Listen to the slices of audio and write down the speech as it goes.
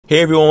Hey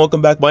everyone,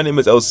 welcome back. My name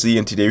is LC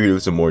and today we're doing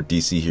some more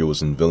DC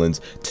heroes and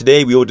villains.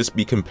 Today we will just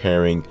be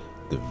comparing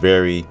the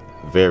very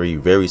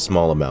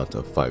small amount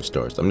of 5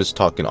 stars. I'm just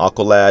talking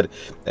AQUALAD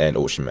and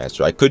Ocean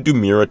Master. I could do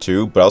Mira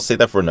too, but I'll save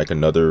that for like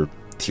another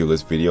tier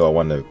list video. I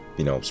want to,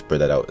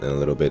 spread that out in a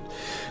little bit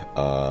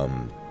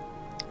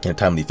in a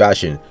timely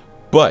fashion.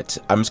 But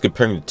I'm just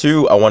comparing the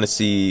two. I want to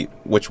see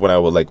which one I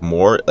would like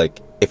more. Like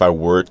if I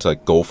were to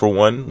go for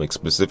one, like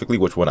specifically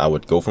which one I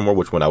would go for more,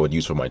 which one I would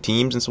use for my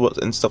teams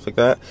and stuff like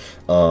that.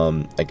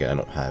 Again, I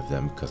don't have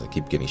them because I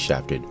keep getting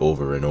shafted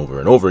over and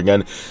over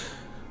again.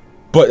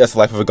 But that's the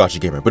life of a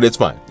gacha gamer. But it's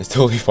fine. It's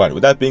totally fine.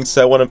 With that being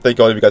said, I want to thank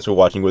all of you guys for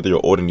watching, whether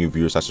you're old or new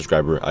viewer /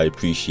 subscriber. I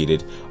appreciate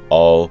it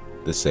all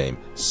the same.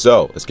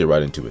 So let's get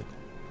right into it.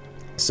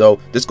 So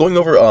just going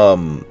over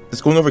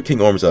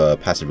King Orm's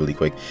passive really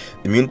quick.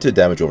 Immune to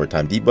damage over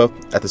time debuff.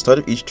 At the start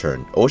of each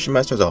turn, Ocean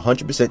Master has a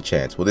 100%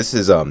 chance. Well, this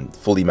is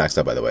fully maxed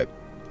out by the way.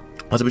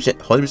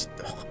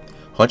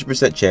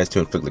 100% chance to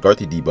inflict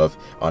Lagarthe debuff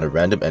on a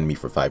random enemy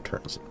for 5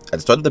 turns. At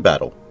the start of the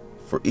battle,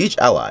 for each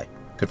ally,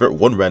 convert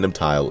one random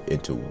tile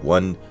into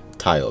one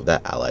tile of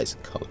that ally's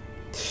color.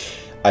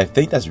 I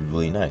think that's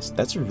really nice.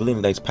 That's a really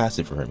nice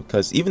passive for him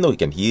because even though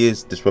again he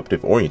is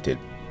disruptive oriented,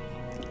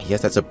 he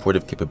has that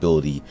supportive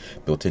capability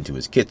built into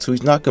his kit, so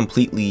he's not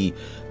completely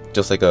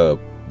just like a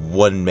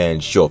one-man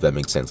show, if that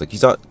makes sense. Like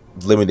he's not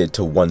limited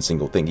to one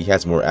single thing. He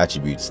has more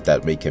attributes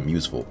that make him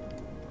useful.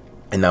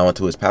 And now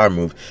onto his power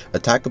move: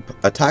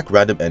 attack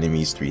random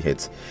enemies 3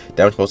 hits,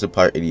 damage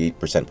multiplier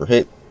 88% per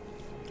hit,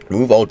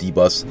 remove all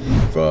debuffs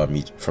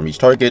from each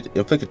target,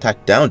 inflict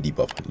attack down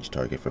debuff on each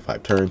target for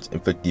 5 turns,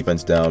 inflict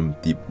defense down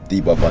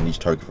debuff on each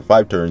target for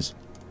 5 turns.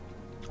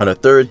 On a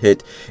third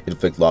hit,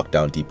 inflict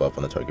lockdown debuff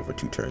on the target for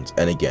 2 turns.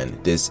 And again,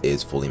 this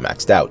is fully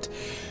maxed out.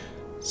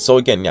 So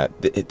again, yeah,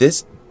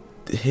 this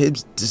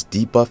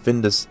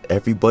debuffing this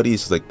everybody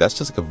is like, that's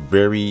just like a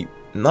very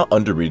not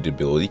underrated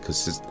ability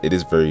because it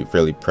is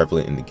fairly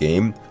prevalent in the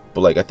game. But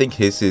like I think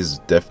his is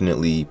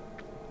definitely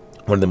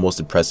one of the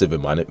most impressive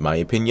in my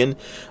opinion.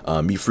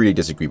 Be free to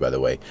disagree, by the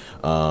way.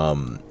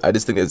 I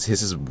just think that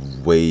his is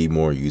way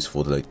more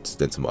useful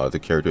than some other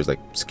characters like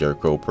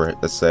Scarecrow,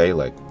 let's say.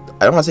 Like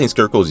I'm not saying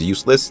Scarecrow is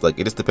useless, like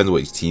it just depends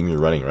what team you're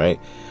running, right?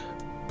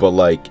 But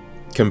like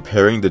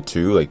comparing the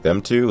two, like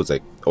them two, it's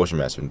like Ocean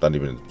Master, not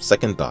even a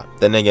second thought.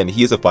 Then again,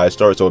 he is a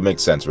 5-star, so it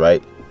makes sense,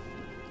 right?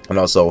 And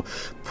also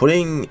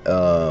putting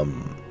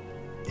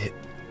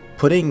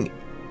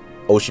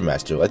Ocean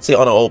Master, let's say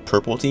on an all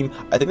purple team,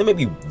 I think that may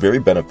be very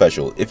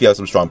beneficial if you have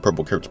some strong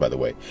purple characters, by the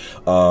way.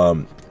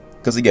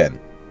 Because again,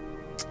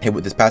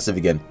 with this passive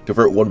again,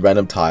 convert one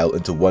random tile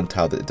into one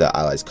tile that the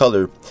ally's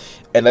color.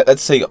 And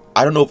let's say,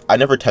 I don't know, I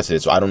never tested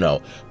it, so I don't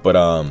know, but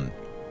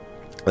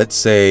let's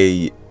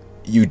say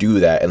you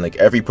do that and like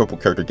every purple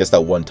character gets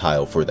that one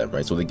tile for them,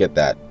 right? So they get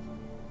that,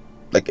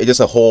 like it's just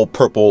a whole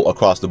purple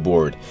across the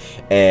board.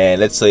 And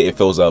let's say it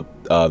fills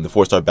up the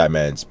 4-star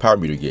Batman's power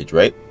meter gauge,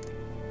 right?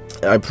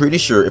 And I'm pretty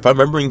sure, if I'm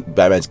remembering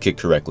Batman's kit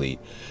correctly,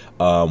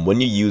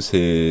 when you use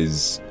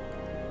his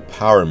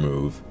power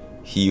move,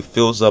 he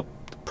fills up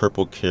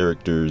purple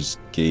characters'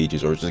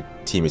 gauges, or just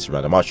teammates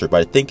around. I'm not sure,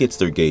 but I think it's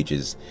their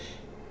gauges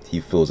he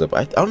fills up.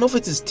 I don't know if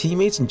it's his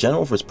teammates in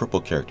general or for his purple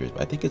characters,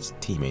 but I think it's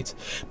teammates.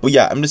 But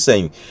yeah, I'm just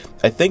saying,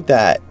 I think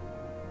that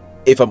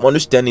if I'm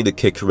understanding the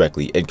kit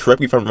correctly, and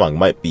correct me if I'm wrong,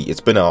 might be,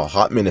 it's been a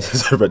hot minute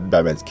since I read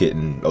Batman's kit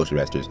in Ocean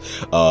Masters.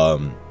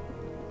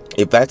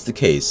 If that's the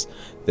case,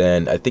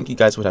 then I think you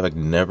guys would have like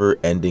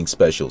never-ending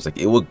specials. Like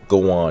it would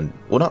go on,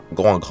 well, not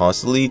go on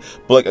constantly,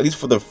 but like at least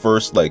for the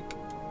first like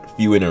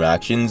few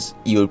interactions,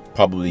 you would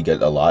probably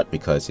get a lot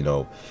because at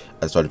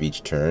the start of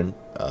each turn,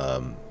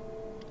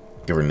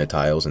 giving the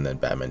tiles and then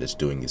Batman just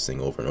doing this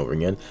thing over and over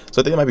again.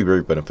 So I think it might be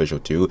very beneficial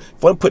too. If you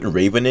want to put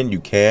Raven in, you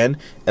can.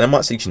 And I'm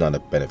not saying she's not a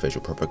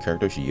beneficial purple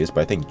character, she is,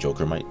 but I think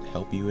Joker might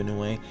help you in a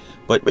way.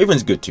 But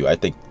Raven's good too. I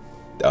think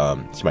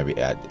she might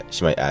add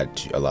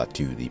a lot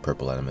to the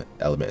purple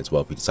element as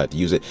well if we decide to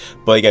use it.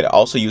 But again,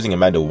 also using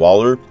Amanda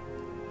Waller,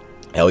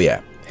 hell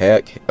yeah.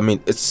 Heck, I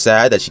mean, it's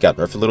sad that she got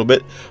nerfed a little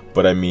bit,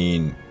 but I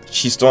mean,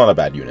 she's still not a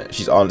bad unit.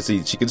 She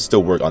can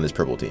still work on this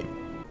purple team.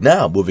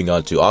 Now, moving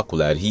on to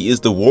AQUALAD, he is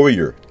the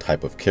warrior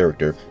type of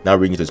character. Now,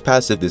 reading into his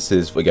passive, this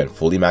is, again,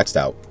 fully maxed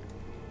out.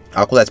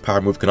 AQUALAD's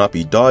power move cannot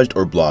be dodged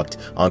or blocked.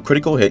 On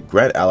critical hit,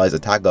 grant allies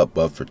attack up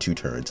buff for 2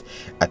 turns.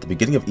 At the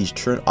beginning of each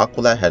turn,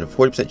 AQUALAD had a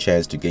 40%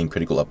 chance to gain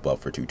critical up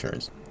buff for 2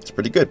 turns. It's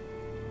pretty good.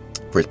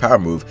 For his power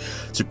move,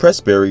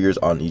 suppress barriers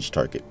on each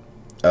target.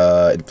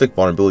 Inflict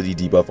vulnerability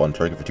debuff on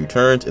target for 2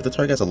 turns. If the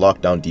target has a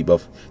lockdown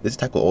debuff, this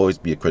attack will always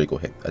be a critical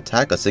hit.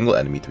 Attack a single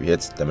enemy 3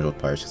 hits, damage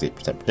multiplier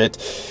 68% per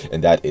hit,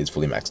 and that is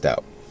fully maxed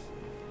out.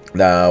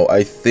 Now,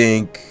 I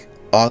think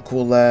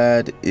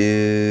AQUALAD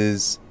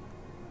is...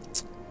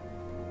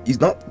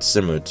 he's not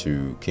similar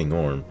to King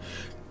Orm,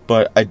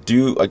 but I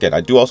do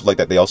also like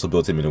that they also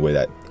built him in a way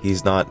that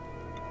he's not...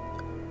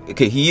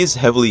 okay, he is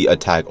heavily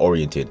attack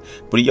oriented,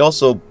 but he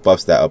also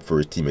buffs that up for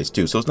his teammates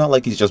too. So it's not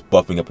like he's just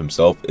buffing up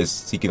himself,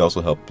 he can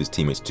also help his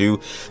teammates too,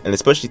 and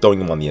especially throwing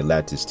him on the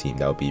Atlantis team,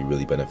 that would be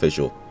really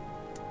beneficial.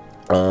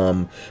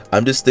 I'm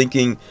just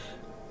thinking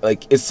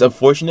like, it's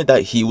unfortunate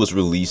that he was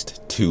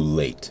released too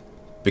late,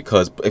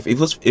 because if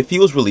he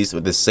was released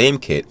with the same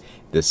kit,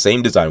 the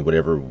same design,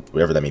 whatever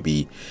that may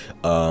be,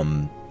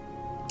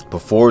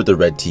 before the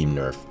red team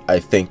nerf, I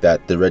think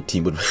that the red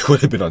team would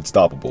have been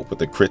unstoppable with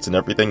the crits and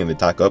everything and the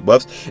attack up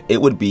buffs.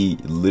 It would be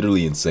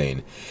literally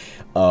insane.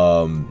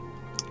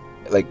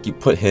 Like, you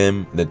put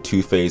him, then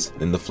Two-Face,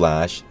 then the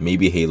Flash,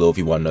 maybe Halo if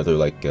you want another,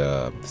 like,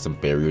 some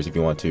barriers if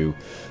you want to,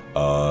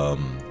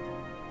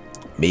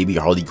 maybe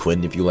Harley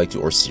Quinn if you like to,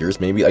 or Sears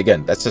maybe.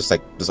 Again, that's just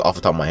like just off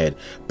the top of my head,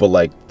 but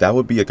like that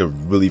would be like a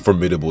really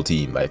formidable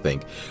team, I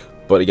think.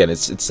 But again,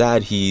 it's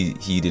sad he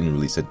didn't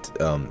release it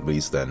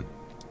then.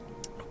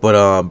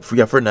 But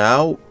for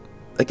now,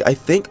 like, I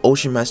think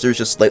Ocean Master is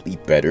just slightly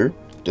better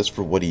just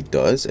for what he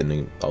does and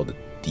then all the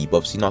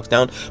debuffs he knocks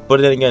down. But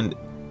then again,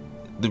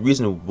 the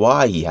reason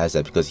why he has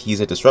that because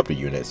he's a disruptor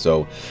unit,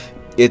 so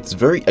it's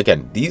very,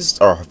 again, these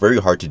are very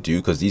hard to do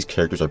because these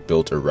characters are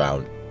built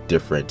around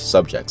different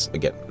subjects.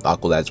 Again,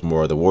 AQUALAD's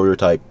more of the warrior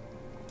type,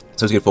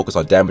 so he's gonna focus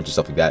on damage and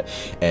stuff like that,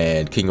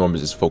 and King Orm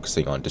is just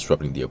focusing on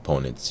disrupting the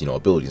opponent's, you know,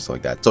 abilities and stuff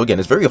like that. So again,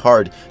 it's very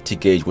hard to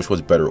gauge which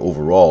one's better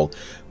overall.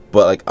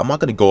 But like, I'm not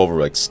gonna go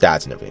over like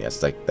stats and everything.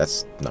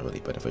 That's not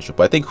really beneficial.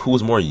 But I think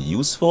who's more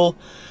useful,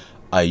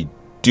 I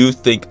do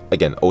think,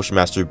 again, Ocean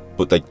Master,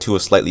 but like to a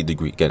slightly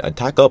degree. Again,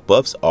 attack up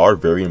buffs are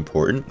very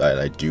important, and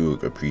I do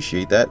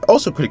appreciate that.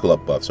 Also, critical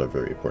up buffs are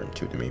very important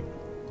too to me.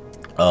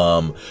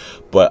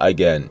 But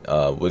again,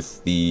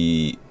 with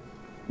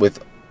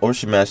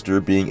Ocean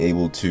Master being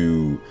able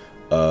to,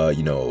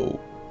 you know,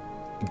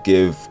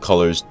 give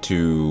colors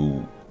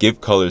to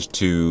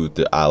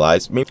the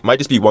allies, might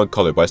just be one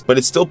color, but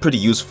it's still pretty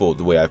useful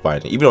the way I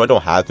find it. Even though I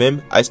don't have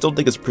him, I still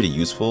think it's pretty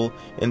useful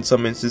in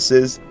some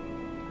instances.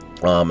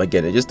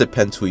 Again, it just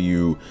depends who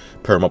you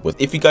pair him up with.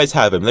 If you guys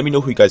have him, let me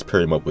know who you guys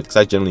pair him up with, because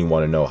I generally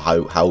want to know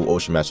how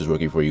Ocean Master is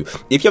working for you.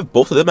 If you have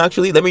both of them,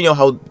 actually, let me know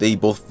how they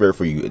both fare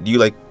for you. Do you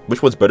like,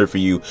 which one's better for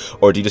you,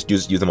 or do you just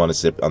use them on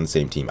the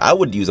same team? I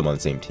would use them on the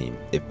same team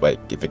if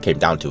it came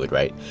down to it,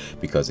 right?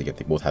 Because again,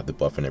 they both have the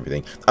buff and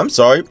everything. I'm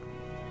sorry,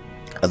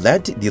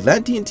 the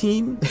Atlantean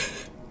team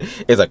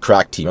is a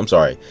crack team. I'm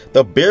sorry,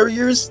 the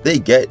barriers they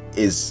get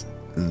is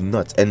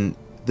nuts, and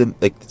the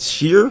like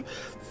sheer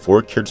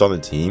 4 characters on the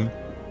team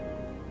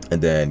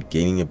and then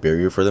gaining a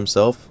barrier for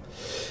themselves,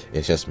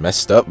 it's just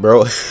messed up,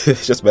 bro.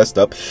 It's just messed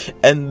up.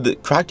 And the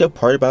cracked up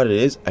part about it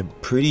is, I'm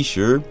pretty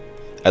sure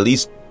at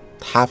least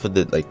half of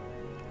the, like,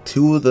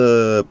 two of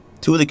the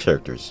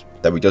characters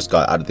that we just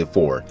got out of the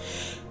 4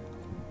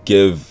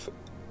 give,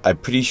 I'm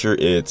pretty sure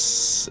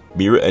it's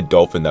Mira and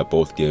Dolphin that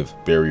both give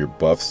barrier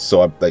buffs.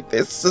 So I'm like,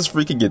 it's just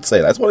freaking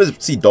insane. I just want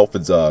to see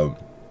Dolphin's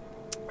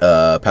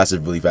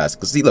passive really fast,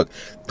 because see, look,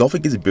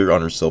 Dolphin gets a barrier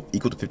on herself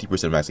equal to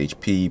 50% max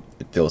HP.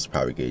 It fills the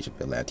power gauge of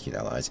Atlantean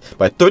allies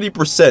by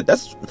 30%.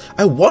 That's,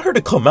 I want her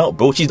to come out,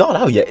 bro. She's not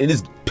out yet. It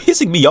is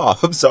pissing me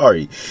off. I'm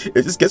sorry.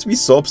 It just gets me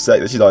so upset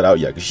that she's not out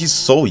yet, because she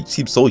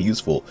seems so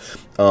useful.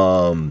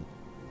 And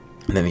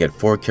then we get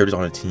 4 characters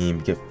on a team,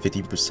 get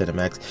 15% of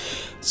max.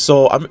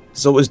 So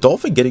is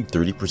Dolphin getting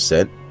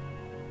 30%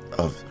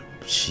 of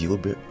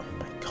shield barrier? Oh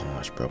my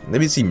gosh, bro.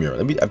 Let me see Mira.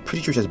 I'm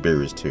pretty sure she has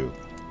barriers too.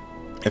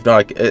 If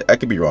not, I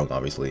could be wrong,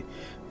 obviously.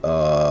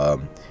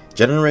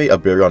 Generate a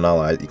barrier on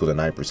allies equal to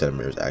 9% of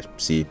Mira's action.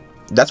 See,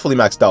 that's fully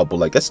maxed out, but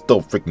like, that's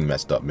still freaking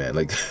messed up, man.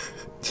 Like,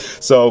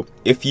 so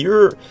if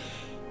you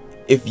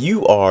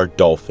are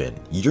Dolphin,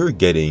 you're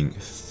getting,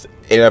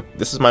 and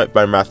this is my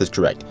math is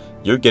correct,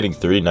 you're getting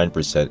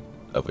 39%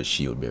 of a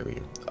shield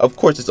barrier. Of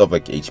course, it's of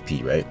like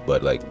HP, right?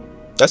 But like,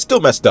 that's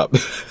still messed up.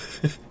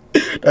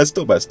 That's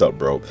still messed up,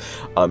 bro.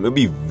 It'll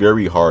be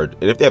very hard,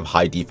 and if they have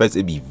high defense,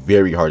 it'd be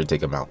very hard to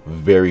take them out.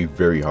 Very,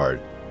 very hard.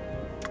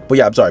 But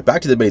yeah, I'm sorry,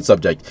 back to the main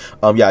subject.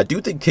 Yeah, I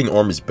do think King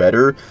Orm is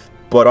better,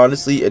 but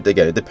honestly,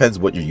 again, it depends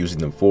what you're using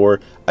them for.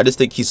 I just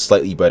think he's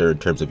slightly better in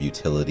terms of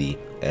utility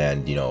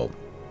and, you know,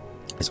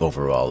 his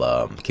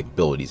overall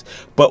capabilities.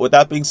 But with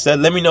that being said,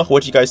 let me know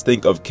what you guys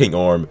think of King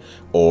Orm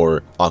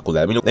or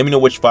AQUALAD. Let me know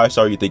which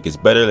 5-star you think is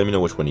better. Let me know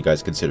which one you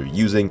guys consider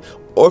using,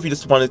 or if you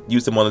just want to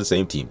use them on the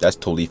same team, that's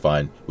totally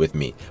fine with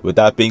me. With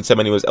that being said,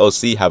 my name is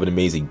LC. Have an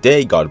amazing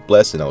day, God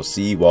bless, and I'll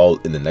see you all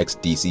in the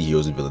next DC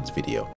Heroes and Villains video.